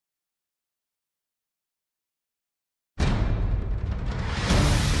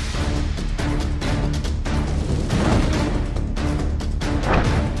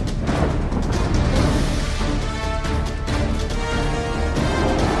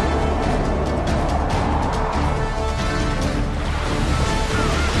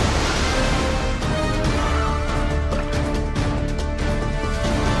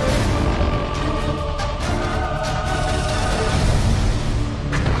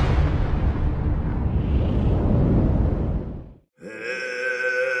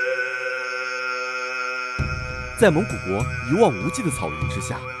在蒙古国一望无际的草原之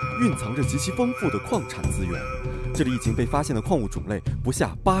下，蕴藏着极其丰富的矿产资源。这里已经被发现的矿物种类不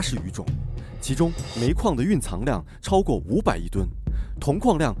下80余种，其中煤矿的蕴藏量超过500亿吨，铜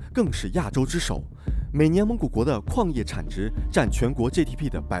矿量更是亚洲之首。每年蒙古国的矿业产值占全国 GDP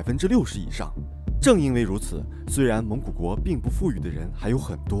的60%以上。正因为如此，虽然蒙古国并不富裕的人还有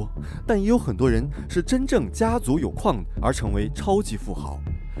很多，但也有很多人是真正家族有矿而成为超级富豪。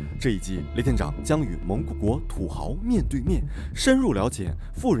这一集，雷探长将与蒙古国土豪面对面，深入了解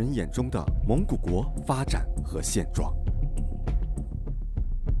富人眼中的蒙古国发展和现状。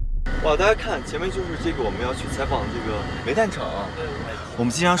哇，大家看，前面就是这个我们要去采访这个煤炭厂。我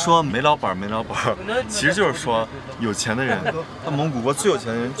们经常说煤老板，煤老板，其实就是说有钱的人。他蒙古国最有钱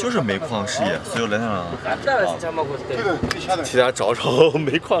的人就是煤矿事业，所以雷探长替大家找找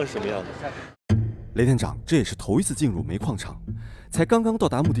煤矿是什么样的。雷探长这也是头一次进入煤矿厂，才刚刚到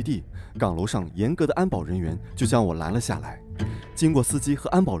达目的地，岗楼上严格的安保人员就将我拦了下来。经过司机和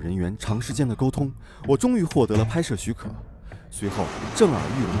安保人员长时间的沟通，我终于获得了拍摄许可。随后，震耳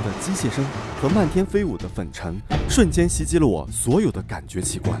欲聋的机械声和漫天飞舞的粉尘，瞬间袭击了我所有的感觉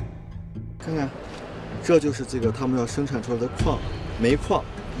器官。看看，这就是这个他们要生产出来的矿，煤矿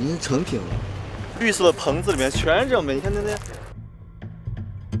已经成品了。绿色的棚子里面全是这种煤，你看那。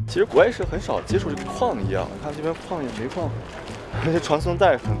其实国外是很少接触这个矿业啊，你看这边矿业煤矿，而且传送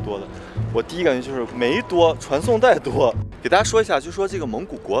带很多的。我第一感觉就是煤多，传送带多。给大家说一下，就说这个蒙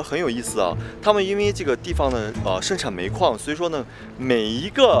古国很有意思啊。他们因为这个地方呢，生产煤矿，所以说呢，每一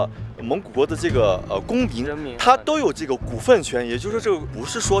个蒙古国的这个公民，他都有这个股份权，也就是这个不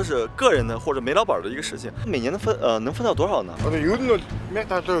是说是个人的或者煤老板的一个事情。每年能分到多少呢？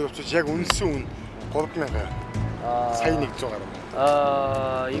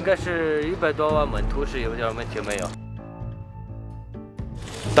应该是100多万门徒是有点问题没有。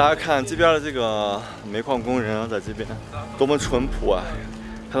大家看这边的这个煤矿工人啊，在这边多么淳朴啊！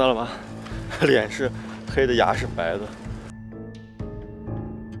看到了吗？脸是黑的，牙是白的。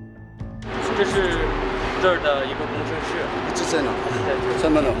这是这儿的一个工程师。这在哪？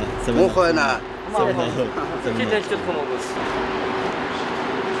怎么弄？我回来。这边就通过公司。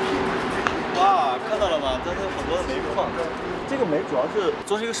哇，看到了吗？这是很多的煤矿。这个煤主要是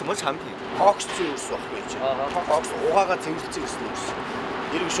做成一个什么产品？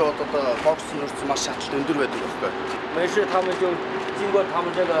煤是他们就经过他们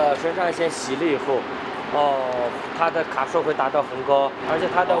这个生产线洗了以后，它的卡数会达到很高，而且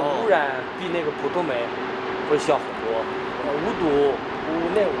它的污染比那个普通煤会小很多，无毒、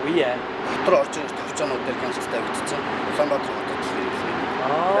无内无盐。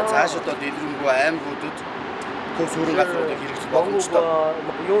蒙古国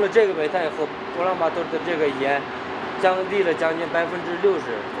用了这个煤炭以后，乌兰巴托的这个盐降低了将近60%左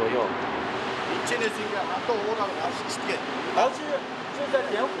右。然后这是在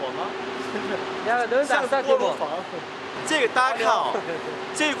点火吗？像锅炉房。这个大家看啊，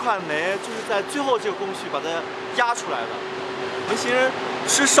这块煤就是在最后这个工序把它压出来的。我们平时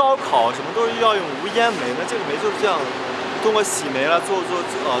吃烧烤什么都是要用无烟煤，那这个煤就是这样，通过洗煤了做成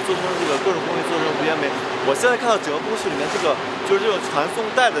这个各种工艺做成无烟煤。我现在看到整个工序里面，这个就是这种传送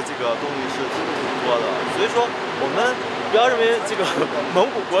带的这个东西是挺多的，所以说我们不要认为这个蒙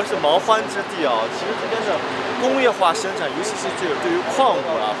古国是蛮荒之地啊，其实这边的工业化生产，尤其是这个对于矿物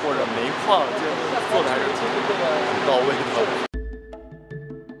啊或者煤矿这些做的还是挺到位的。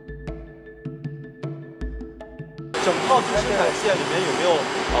整套这个生产线里面有没有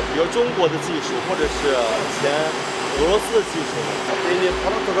比如中国的技术，或者是以前俄罗斯的技术？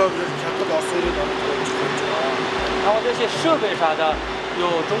然后这些设备啥的，有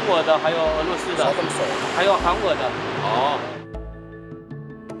中国的，还有俄罗斯的，还有韩国的。哦，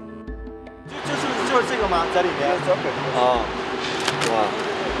就是这个吗？在里面？啊，哇！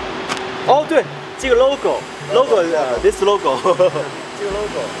哦，对，这个 logo，this logo， 这个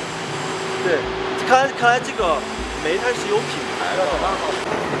logo， 对，看来这个煤它是有品牌的。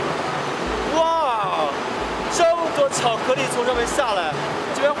哇，这么多巧克力从上面下来，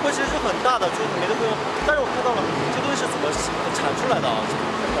这边灰尘是很大的，就是煤的灰尘。但是我看到了，这东西是怎么产出来的啊？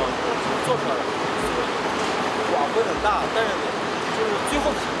做出来的。哇，灰很大，但是就是最后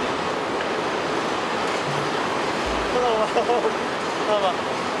的产品。看到了吗？看到了吗？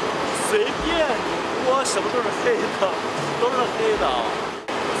随便你摸什么都是黑的，都是黑的啊！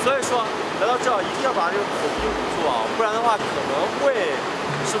所以说来到这儿一定要把这个口鼻捂住啊，不然的话可能会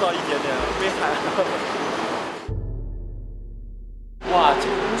受到一点点危害。哇，这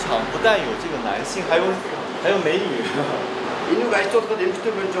个工厂不但有这个男性，还有美女。 인류가 이쪽도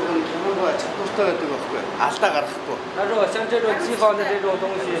냄새도 쪽은 두는 거야. 자꾸 떠야 되고 알다가 하고. 他说像这种机房的这种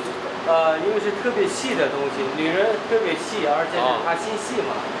东西，因为是特别细的东西，女人特别细，而且是它心细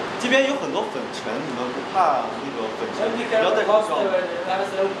嘛。这边有很多粉尘，你们不怕那个粉尘？不要戴口罩。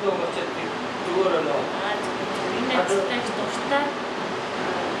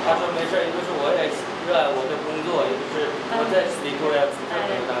他说没事，因为是我也热爱我的工作，也就是我在里头也组织很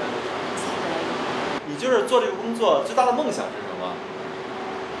大的工厂。你就是做这个工作最大的梦想是什么？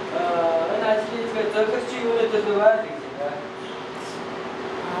那这个具有的这个完整性的。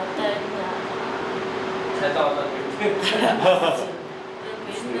才到的，对不对？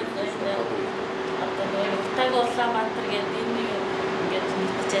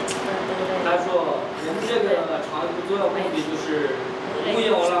他说我们这个厂主要目的就是供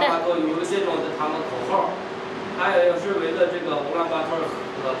应乌兰巴托有这种的他们口号，还有是为了这个乌兰巴托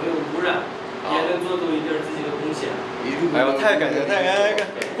没有污染，也能做出一点自己的贡献。哎呦，太感谢，太感谢！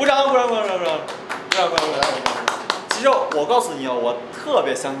鼓掌，鼓掌，鼓掌，鼓掌，鼓掌，鼓掌！其实我告诉你啊，我特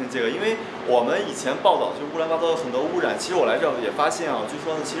别相信这个，因为我们以前报道就乌兰巴托有很多污染，其实我来这也发现啊，就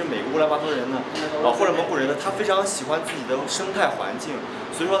说呢，其实每个乌兰巴托人呢，或者蒙古人呢，他非常喜欢自己的生态环境，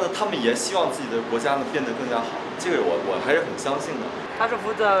所以说呢，他们也希望自己的国家呢变得更加好，这个我还是很相信的。他是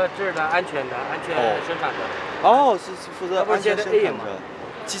负责这儿的安全生产的。哦，是负责安全生产的。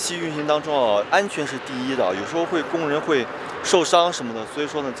机器运行当中啊，安全是第一的，有时候工人会受伤什么的，所以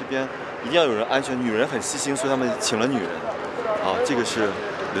说呢，这边一定要有人安全。女人很细心，所以他们请了女人。啊，这个是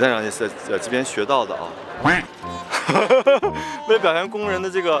刘站长也是在这边学到的啊。为了表现工人的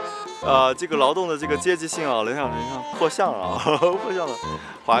这个劳动的这个阶级性啊，刘站长破相了啊，破相了。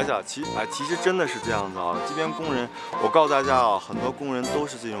划一下，其实真的是这样的啊。这边工人，我告诉大家啊，很多工人都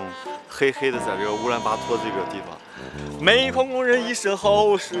是这种黑黑的，在这个乌兰巴托这个地方。煤矿工人一身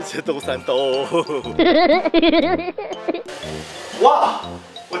好，世界都三斗。哇，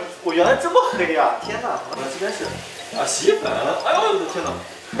我原来这么黑呀！天哪，这边是洗衣粉。哎呦我的天哪，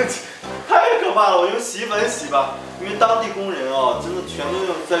太可怕了！我用洗衣粉洗吧，因为当地工人啊，真的全都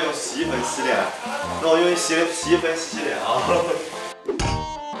在用洗衣粉洗脸。那我用洗衣粉洗脸啊。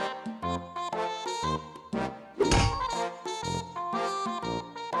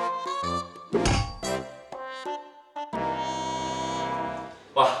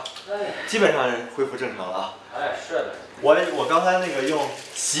哇，基本上恢复正常了啊！哎，是的。我刚才那个用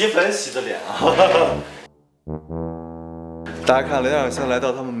洗衣粉洗的脸啊。大家看，雷站长现在来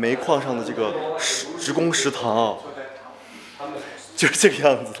到他们煤矿上的这个职工食堂，就是这个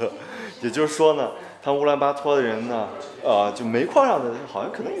样子的。也就是说呢，他们乌兰巴托的人呢，就煤矿上的好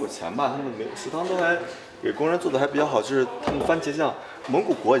像可能有钱吧，他们食堂都还给工人做的还比较好，就是他们番茄酱，蒙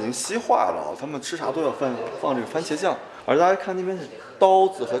古国已经西化了，他们吃啥都要放这个番茄酱。而大家看那边是刀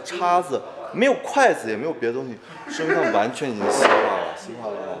子和叉子，没有筷子，也没有别的东西，说明他们完全已经西化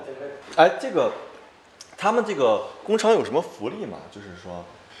了。哎，他们这个工厂有什么福利吗？就是说，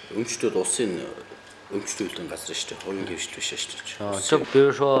这比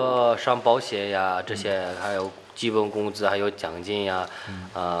如说上保险呀，这些还有基本工资，还有奖金呀，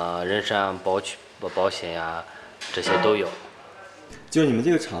人身保险呀，这些都有。就是你们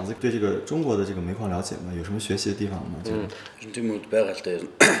这个厂子对这个中国的这个煤矿了解吗？有什么学习的地方吗？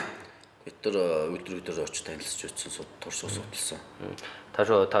他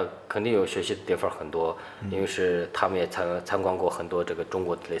说他肯定有学习的地方很多，因为是他们也参观过很多这个中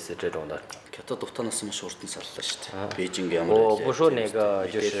国类似这种的。我不说哪个，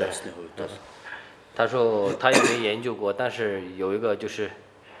就是他说他也没研究过，但是有一个就是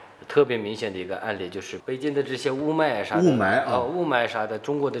特别明显的一个案例，就是北京的这些雾霾啥的，雾霾啥的，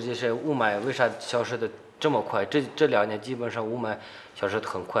中国的这些雾霾为啥消失的这么快？这2年基本上雾霾消失的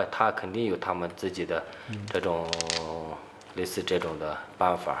很快，他肯定有他们自己的这种类似这种的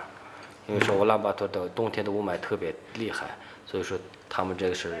办法，因为说乌兰巴托的冬天的雾霾特别厉害，所以说他们这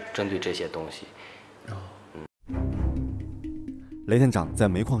个是针对这些东西。雷探长在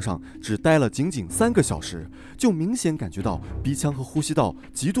煤矿上只待了仅3个小时，就明显感觉到鼻腔和呼吸道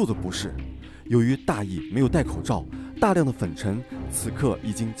极度的不适。由于大意没有戴口罩，大量的粉尘此刻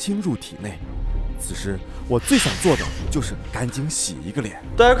已经侵入体内。此时我最想做的就是赶紧洗一个脸。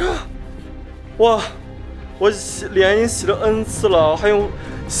大家看，哇，我脸已经洗了 N 次了，还用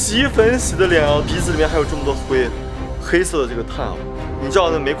洗衣粉洗的脸啊，鼻子里面还有这么多灰，黑色的这个碳啊。你知道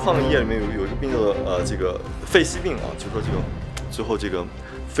那煤矿业里面有一个病叫做这个肺息病啊，就说这个最后这个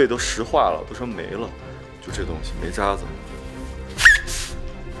肺都石化了，都成没了，就这东西煤渣子，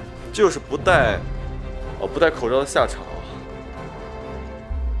这就是不戴口罩的下场啊！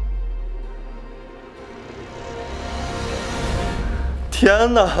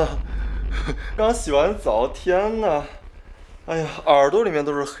天哪，刚洗完澡，天哪！哎呀，耳朵里面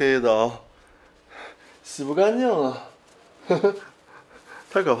都是黑的啊，洗不干净了，呵呵，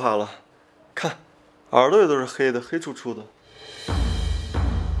太可怕了。看，耳朵也都是黑的，黑楚楚的。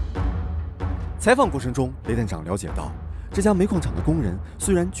采访过程中，雷探长了解到，这家煤矿厂的工人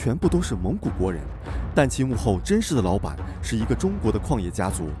虽然全部都是蒙古国人，但其幕后真实的老板是一个中国的矿业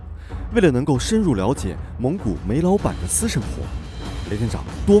家族。为了能够深入了解蒙古煤老板的私生活，雷探长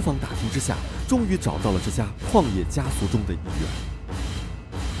多方打听之下，终于找到了这家矿业家族中的一员。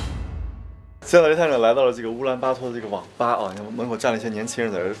现在雷探长来到了这个乌兰巴托的这个网吧啊，门口站了一些年轻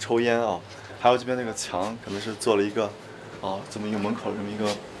人在这抽烟啊，还有这边那个墙可能是做了一个这么一个门口这么一个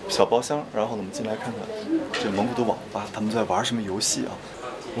小包厢，然后呢我们进来看看这蒙古的网吧，他们在玩什么游戏啊？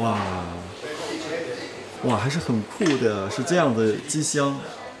哇，还是很酷的，是这样的机箱。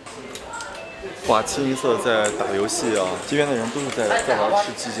哇，清一色在打游戏啊！这边的人都是在玩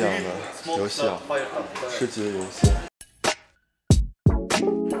吃鸡这样的游戏啊，吃鸡的游戏。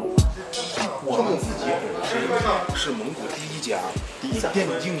我们自己是蒙古第一家电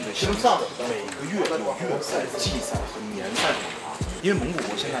竞的形式，每个月有月赛、季赛和年赛的网吧。因为蒙古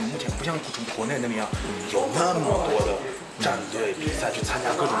国现在目前不像国内那么样有那么多的战队比赛去参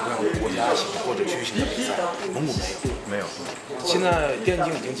加各种各样的国家型或者区域型的比赛，蒙古没有。现在电竞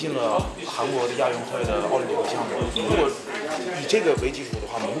已经进了韩国的亚运会的奥林匹克项目。如果以这个为基础的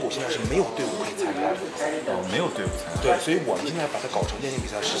话，蒙古现在是没有队伍可以参加的。没有队伍参加。对，所以我们现在把它搞成电竞比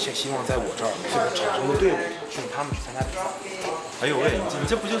赛，是希望在我这儿最后产生的队伍，用他们去参加比赛。哎呦喂，你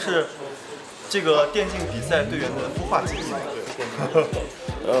这不就是这个电竞比赛队员的孵化基地吗？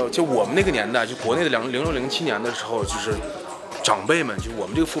对，就我们那个年代，就国内的0607年的时候，就是长辈们，就我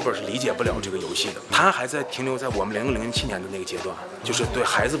们这个父辈是理解不了这个游戏的，他还在停留在我们0607年的那个阶段，就是对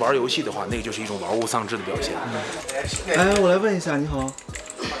孩子玩游戏的话，那个就是一种玩物丧志的表现。哎，我来问一下，你好，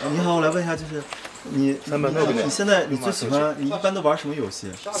我来问一下，就是你现在你最喜欢，你一般都玩什么游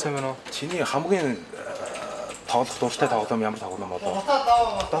戏？其实韩国人都是在淘汰，不是淘汰吗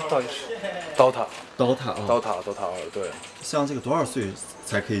？DOTA 对。像这个多少岁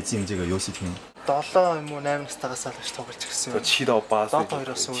才可以进这个游戏厅？7到8岁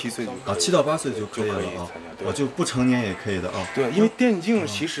，7岁啊，7到8岁就可以了啊，就不成年也可以的啊。对，因为电竞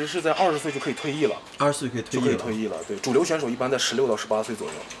其实是在20岁就可以退役了，20岁可以退役了。对，主流选手一般在16到18岁左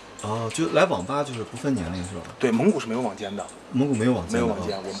右。哦，就来网吧就是不分年龄是吧？对，蒙古是没有网监的。蒙古没有网监，我们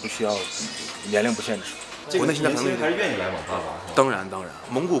不需要年龄不限制。国内现在可能还是愿意来网吧玩。当然，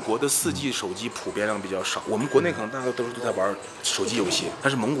蒙古国的4G手机普遍量比较少，我们国内可能大家都在玩手机游戏，但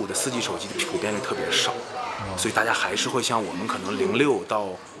是蒙古的4G手机的普遍率特别少，所以大家还是会像我们可能06到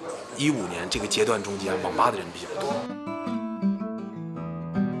15年这个阶段中间，网吧的人比较多。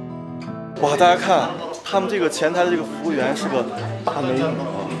哇，大家看，他们这个前台的这个服务员是个大美女啊，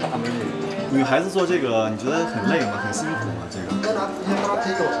大美女。女孩子做这个，你觉得很累吗？很辛苦吗？这个？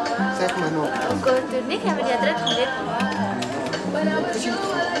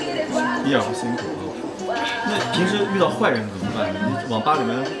一点不辛苦啊。那平时遇到坏人怎么办？你网吧里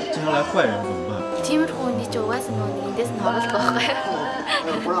面经常来坏人怎么办？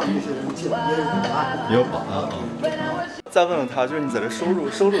也有保安啊。再问问他，就是你在这收入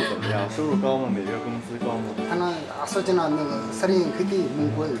怎么样？收入高吗？每月工资高吗？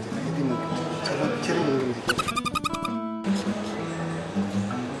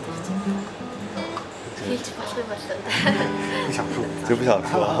不想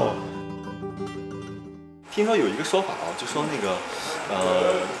说。听说有一个说法啊，就说那个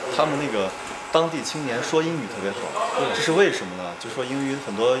他们那个当地青年说英语特别好，这是为什么呢？就说因为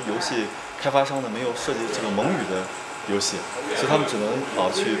很多游戏开发商呢没有设计这个蒙语的游戏，所以他们只能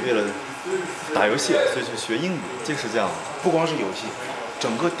去为了打游戏，所以去学英语。这是这样的。不光是游戏，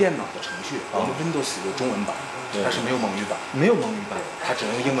整个电脑的程序，Windows 有中文版，但是没有蒙语版。它只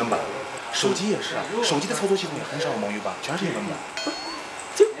能用英文版。手机也是啊，手机的操作系统也很少有蒙语版，全是英文版。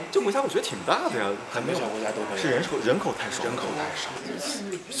这国家我觉得挺大的呀，很多小国家都可以。是人口太少。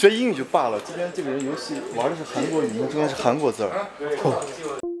学英语就罢了，这边这个人游戏玩的是韩国语，中间是韩国字儿。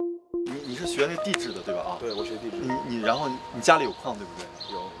你是学那地质的对吧？对，我学地质。然后你家里有矿对不对？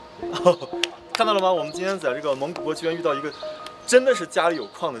有。看到了吗？我们今天在这个蒙古国居然遇到一个真的是家里有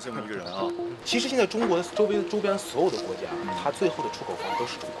矿的这么一个人啊！其实现在中国的周边所有的国家，它最后的出口方都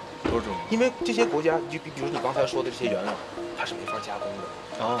是中国。因为这些国家，就比如你刚才说的这些原料，它是没法加工的，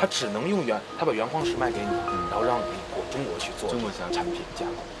它只能用它把原矿石卖给你，然后让你中国去做产品加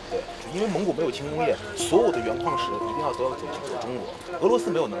工。对，因为蒙古没有轻工业，所有的原矿石一定要都要走中国，俄罗斯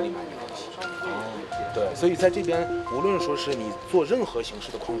没有能力买这个东西。对，所以在这边，无论说是你做任何形式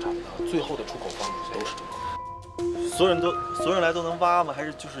的矿产的，最后的出口方都是中国。所有人来都能挖吗？还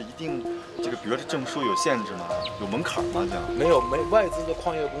是就是一定这个，比如说这证书有限制吗？有门槛吗？这样？没有，外资的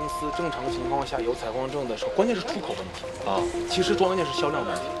矿业公司正常情况下有采矿证的时候，关键是出口问题啊。其实关键是销量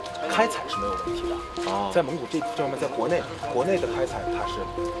问题，开采是没有问题的。在蒙古这方面，在国内的开采它是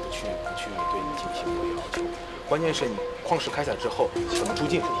不去对你进行这个要求。关键是你矿石开采之后怎么出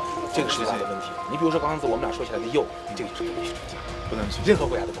境，这个是大的问题。你比如说刚才我们俩说起来的铀，这个是不允许出境，不能去，任何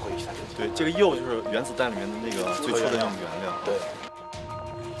国家都不会允许它出境。对，这个铀就是原子弹里面的那个最初的那种原料。对。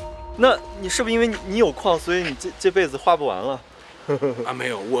那你是不是因为你有矿，所以你这辈子花不完了？啊，没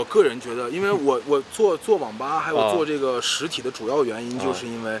有，我个人觉得，因为我做网吧，还有做这个实体的主要原因，就是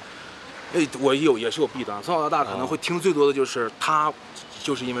因为，我也是有弊端。从小到大可能会听最多的就是他，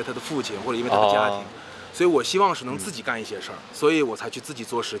就是因为他的父亲或者因为他的家庭，所以我希望是能自己干一些事儿，所以我才去自己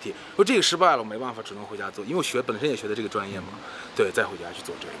做实体。如果这个失败了，我没办法，只能回家做，因为我本身也学的这个专业嘛，对，再回家去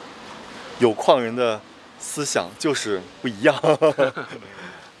做这个。有矿人的思想就是不一样。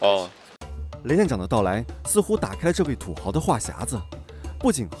雷店长的到来似乎打开了这位土豪的话匣子，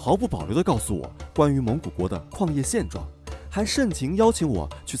不仅毫不保留地告诉我关于蒙古国的矿业现状，还盛情邀请我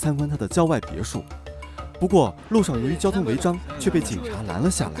去参观他的郊外别墅。不过路上由于交通违章，却被警察拦了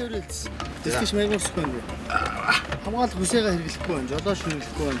下来。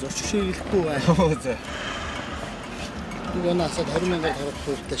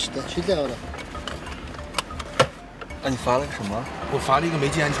啊，你罚了个什么？我罚了一个没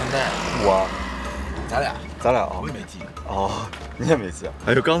系安全带。咱俩啊，我也没系。哦，你也没系。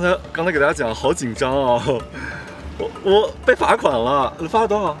哎呦，刚才给大家讲好紧张啊！我被罚款了，罚了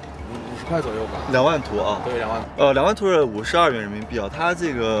多少？50块左右吧。2万图啊。对，2万。2万图是52元人民币啊。他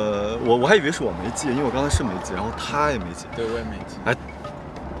这个我还以为是我没系，因为我刚才是没系，然后他也没系。对，我也没系。哎，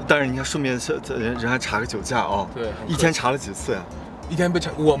但是你看，顺便人还查个酒驾啊。对。一天查了几次呀？一天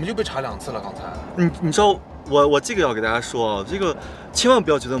我们就被查2次了，刚才。你知道？我这个要给大家说啊，这个千万不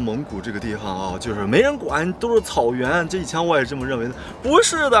要觉得蒙古这个地方啊，就是没人管，都是草原。这以前我也这么认为的，不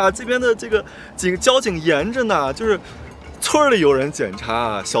是的，这边的这个交警严着呢，就是村里有人检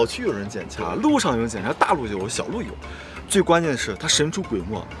查，小区有人检查，路上有人检查，大路有，小路有。最关键的是，他神出鬼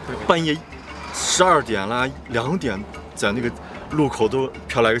没，半夜12点啦、2点，在那个路口都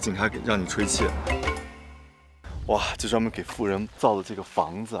飘来个警察让你吹气。哇，就专门给富人造的这个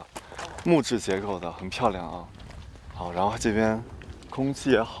房子。木质结构的，很漂亮啊。好，然后这边空气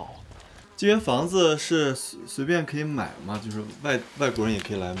也好。这边房子是随便可以买吗？就是外国人也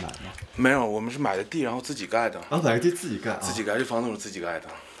可以来买吗？没有，我们是买的地，然后自己盖的。啊，买的地自己盖，自己盖，这房子都是自己盖的。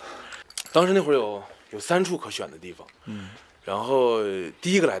当时那会儿有3处可选的地方，然后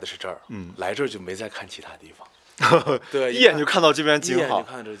第一个来的是这儿，来这儿就没再看其他地方。对，一眼就看到这边景好，一眼就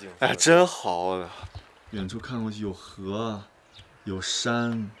看到这景。哎，真好。远处看过去有河，有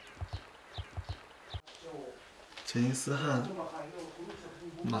山。成吉思汗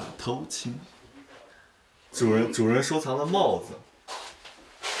马头琴，主人收藏的帽子，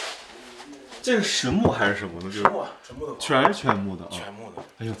这是实木还是什么呢？就是全部的，全是全木的啊，全木的。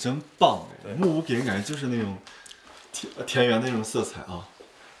哎呦，真棒哎！木屋给人感觉就是那种田园那种色彩啊。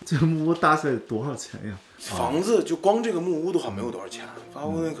这个木屋搭起来多少钱呀？房子就光这个木屋的话没有多少钱，发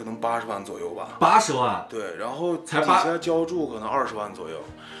工资可能80万左右吧。80万？对，然后底下浇筑可能20万左右，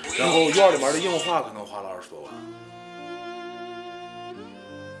然后院里面的硬化可能花了20多万。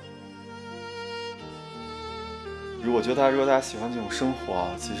如果大家喜欢这种生活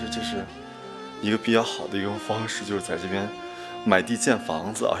啊，其实这是一个比较好的一种方式，就是在这边买地建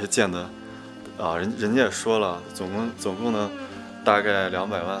房子，而且建的啊，人家也说了，总共呢大概200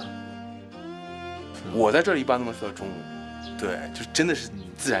万。我在这里一般都能睡到中午，对，就真的是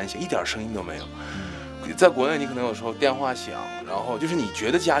自然醒，一点声音都没有。在国内你可能有时候电话响，然后就是你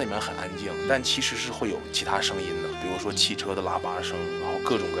觉得家里面很安静，但其实是会有其他声音的，比如说汽车的喇叭声，然后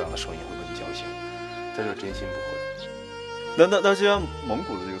各种各样的声音会把你叫醒。在这真心不会。那这边蒙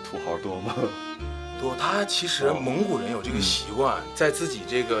古的这个土豪多吗？多，他其实蒙古人有这个习惯，在自己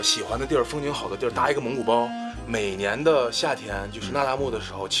这个喜欢的地儿、风景好的地儿搭一个蒙古包。每年的夏天，就是那达慕的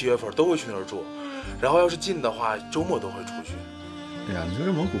时候，7月份都会去那儿住。然后要是近的话，周末都会出去。哎呀，你说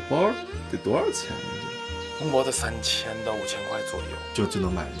这蒙古包得多少钱呢？蒙古包在3000到5000块左右，就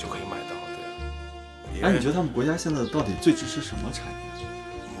能买，就可以买到。对。哎，你觉得他们国家现在到底最支持什么产业？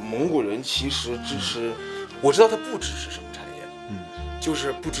蒙古人其实支持，我知道他不支持什么产业，就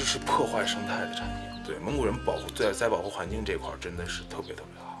是不支持破坏生态的产业。对，蒙古人在保护环境这块真的是特别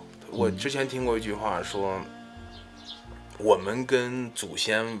好。我之前听过一句话说，我们跟祖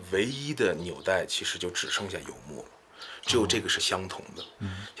先唯一的纽带其实就只剩下游牧了，只有这个是相同的。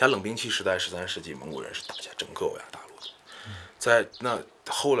像冷兵器时代13世纪，蒙古人是打下整个欧亚大陆的。在那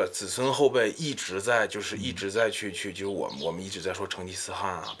后来子孙后辈一直在就是我们一直在说成吉思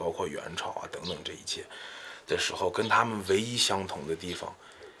汗啊，包括元朝啊等等这一切的时候，跟他们唯一相同的地方，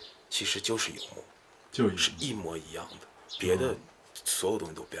其实就是游牧，就是一模一样的，别的所有东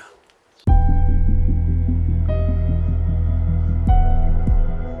西都变了。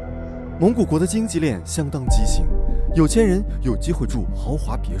蒙古国的经济链相当畸形，有钱人有机会住豪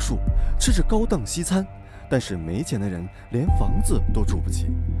华别墅，吃着高档西餐，但是没钱的人连房子都住不起。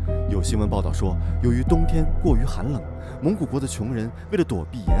有新闻报道说，由于冬天过于寒冷，蒙古国的穷人为了躲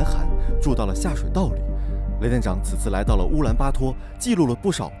避严寒，住到了下水道里。雷店长此次来到了乌兰巴托，记录了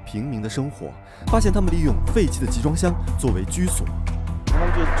不少平民的生活，发现他们利用废弃的集装箱作为居所。他们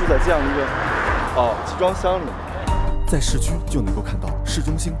就住在这样的一个集装箱里。在市区就能够看到市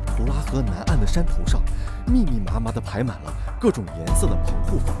中心图拉河南岸的山头上，密密麻麻地排满了各种颜色的棚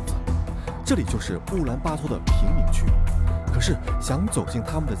户房子。这里就是乌兰巴托的平民区，可是想走进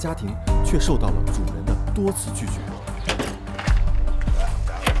他们的家庭，却受到了主人的多次拒绝。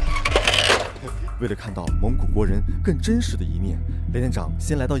为了看到蒙古国人更真实的一面，雷店长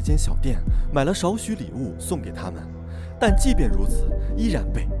先来到一间小店，买了少许礼物送给他们，但即便如此，依然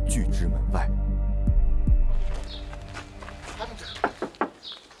被拒之门外。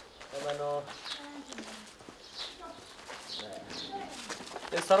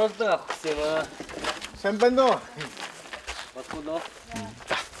3分钟。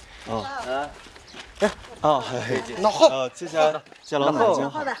然后这家老奶奶真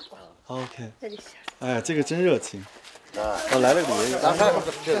好。OK。哎，这个真热情。来了个爷爷。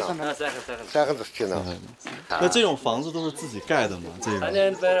那这种房子都是自己盖的吗？这个。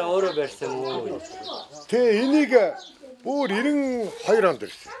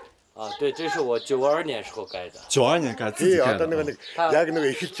对，这是我92年时候盖的。92年盖，自己盖的。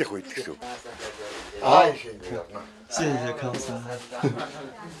谢谢康三。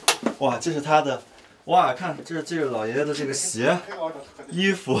哇，这是他的，哇，看这是这个老爷爷的这个鞋、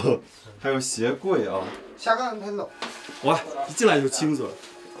衣服，还有鞋柜啊。哇，一进来就清楚了，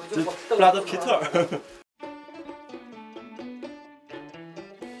这布拉德皮特。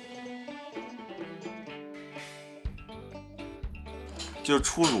就是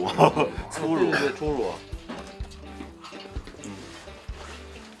初乳，初乳。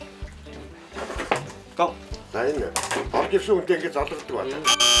刚。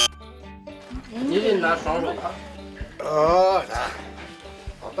你得拿双手。哦，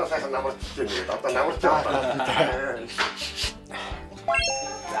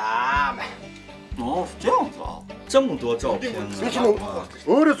是这样子啊，这么多照片呢。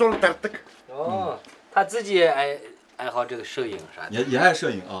他自己爱好这个摄影啥的。也爱摄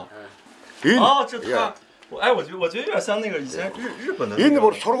影啊。哦，这他。我觉得有点像那个以前日本的日本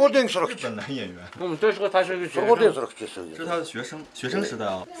男演员。这时候他是个学生。这是他的学生时代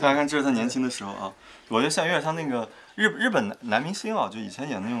啊。大家看，这是他年轻的时候啊。我觉得有点像那个日本男明星啊，就以前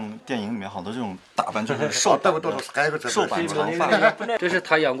演那种电影里面好多这种打扮就是瘦版长发。这是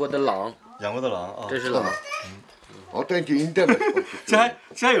他养过的狼。啊。这是狼。这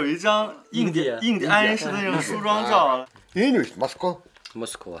还有一张印第安人时的那种梳妆照。莫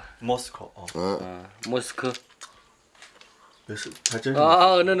斯科啊，莫斯科哦，莫斯科，也是，还真是。那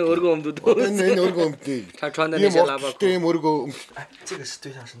我这个我们都懂。他穿的那些喇叭裤。哎，这个是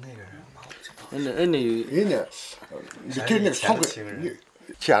对象是那个人吗？我知道。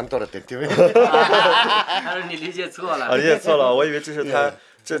他说你理解错了。理解错了，我以为这是他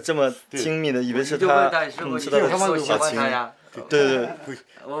这么亲密的，以为是他，是他的小情人。对。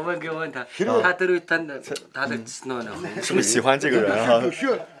我问他，他的是不是喜欢这个人啊？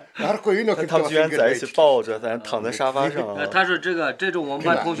他们居然在一起抱着，躺在沙发上。他说这种我们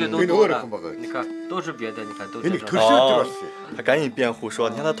班同学都多了，你看都是别的，你看都是。他赶紧辩护说，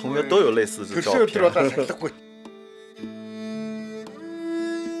你看他同学都有类似的照片。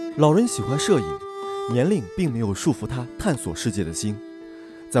老人喜欢摄影，年龄并没有束缚他探索世界的心。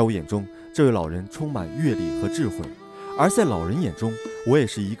在我眼中，这位老人充满阅历和智慧。而在老人眼中，我也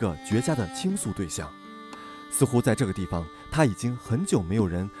是一个绝佳的倾诉对象。似乎在这个地方，他已经很久没有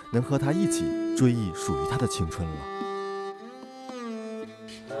人能和他一起追忆属于他的青春了。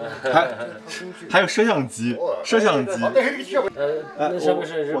还有摄像机。那上面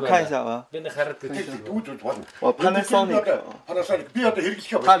是日本的。我看一下啊。我 Panasonic，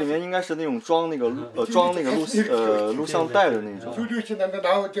 它里面应该是那种装那个录像带的那种。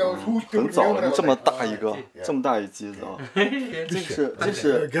很早了，这么大一机子啊。这是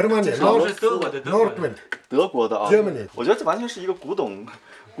德国的啊。我觉得这完全是一个古董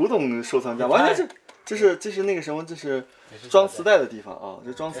收藏家，完全是这是那个什么，这是装磁带的地方啊，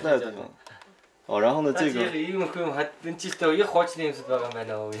这装磁带的地方。哦，然后呢，这个就是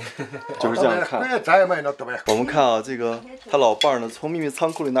这样看。我们看啊，这个他老伴儿呢，从秘密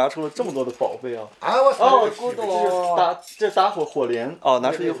仓库里拿出了这么多的宝贝啊。哦，这是打火镰哦，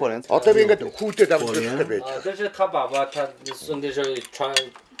拿出一个火镰。火镰。这是他爸爸，他那时候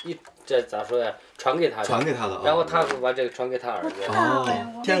这咋说呀？传给他的。传给他的。然后他把这个传给他儿子。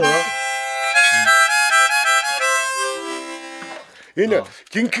哦，天鹅。얘는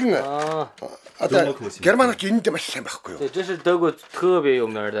징킹은 게르만 긴데 맛있어 먹고요. 对，这是德国特别有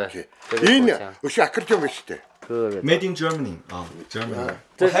名的。얘는 역시 아크리오 맛있대. Made in Germany 啊 ，Germany。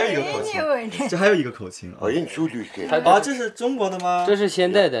这还有一个口琴，这还有一个口琴啊。얘는 소주있게. 啊，这是中国的吗？这是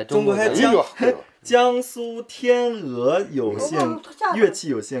现代的，中国还江苏天鹅乐器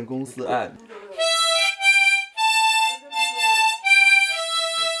有限公司哎。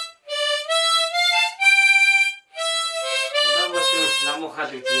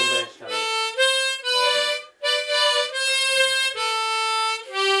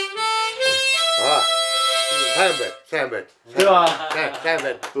300，对吧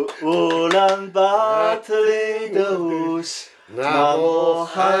？300。乌兰巴托里的雾是那么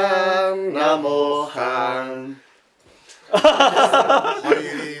寒，那么寒。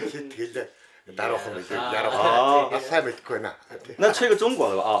那吹个中国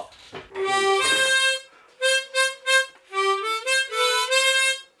的吧啊。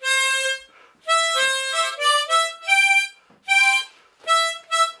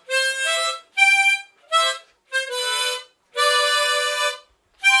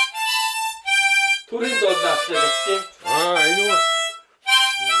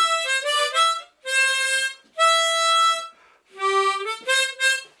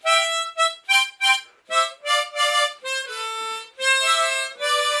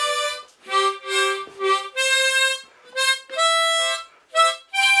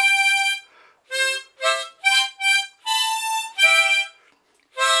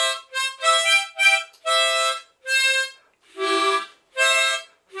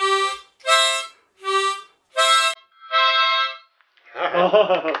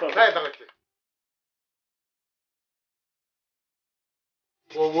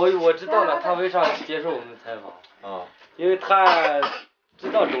我知道了，他为啥接受我们采访啊？因为他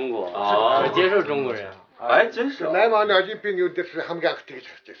知道中国，接受中国人。哎，真是。然后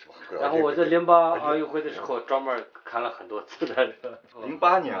我在08奥运会的时候专门看了很多次的。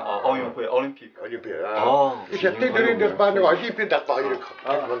08年啊，奥运会 Olympic。哦。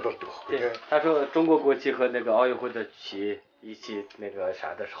对，他说中国国旗和那个奥运会的旗一起那个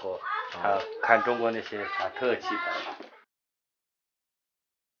啥的时候，他看中国那些啥特旗牌。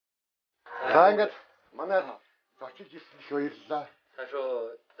他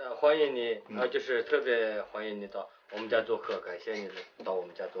说欢迎你，就是特别欢迎你到我们家做客，感谢你到我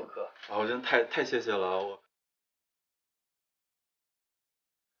们家做客。我真太谢谢了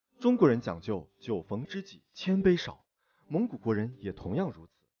中国人讲究酒逢知己千杯少，蒙古国人也同样如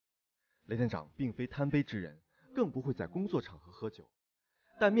此。雷探长并非贪杯之人，更不会在工作场合喝酒，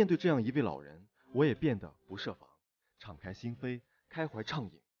但面对这样一位老人，我也变得不设防，敞开心扉，开怀畅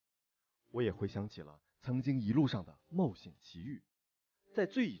饮。我也回想起了曾经一路上的冒险奇遇，在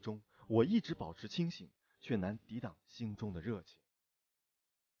醉意中，我一直保持清醒，却难抵挡心中的热情。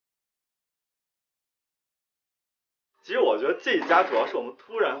其实我觉得这一家主要是我们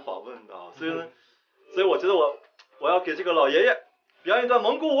突然访问的，所以我觉得我要给这个老爷爷表演一段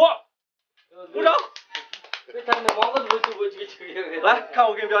蒙古舞，鼓掌！来看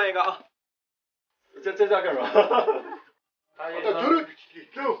我给你表演一个啊，这叫干什么？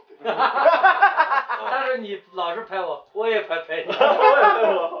他说你老是拍我，我也拍你，我也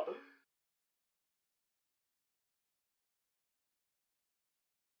拍我。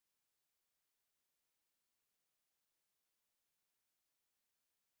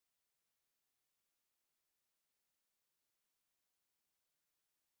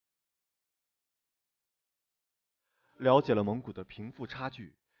了解了蒙古的贫富差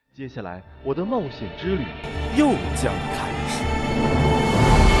距，接下来我的冒险之旅又将开始。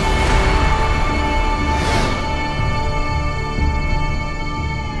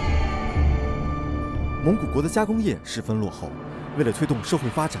蒙古国的加工业十分落后，为了推动社会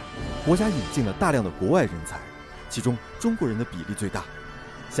发展，国家引进了大量的国外人才，其中中国人的比例最大。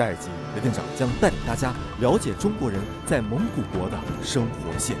下一集，雷店长将带领大家了解中国人在蒙古国的生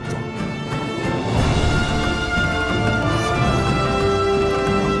活现状。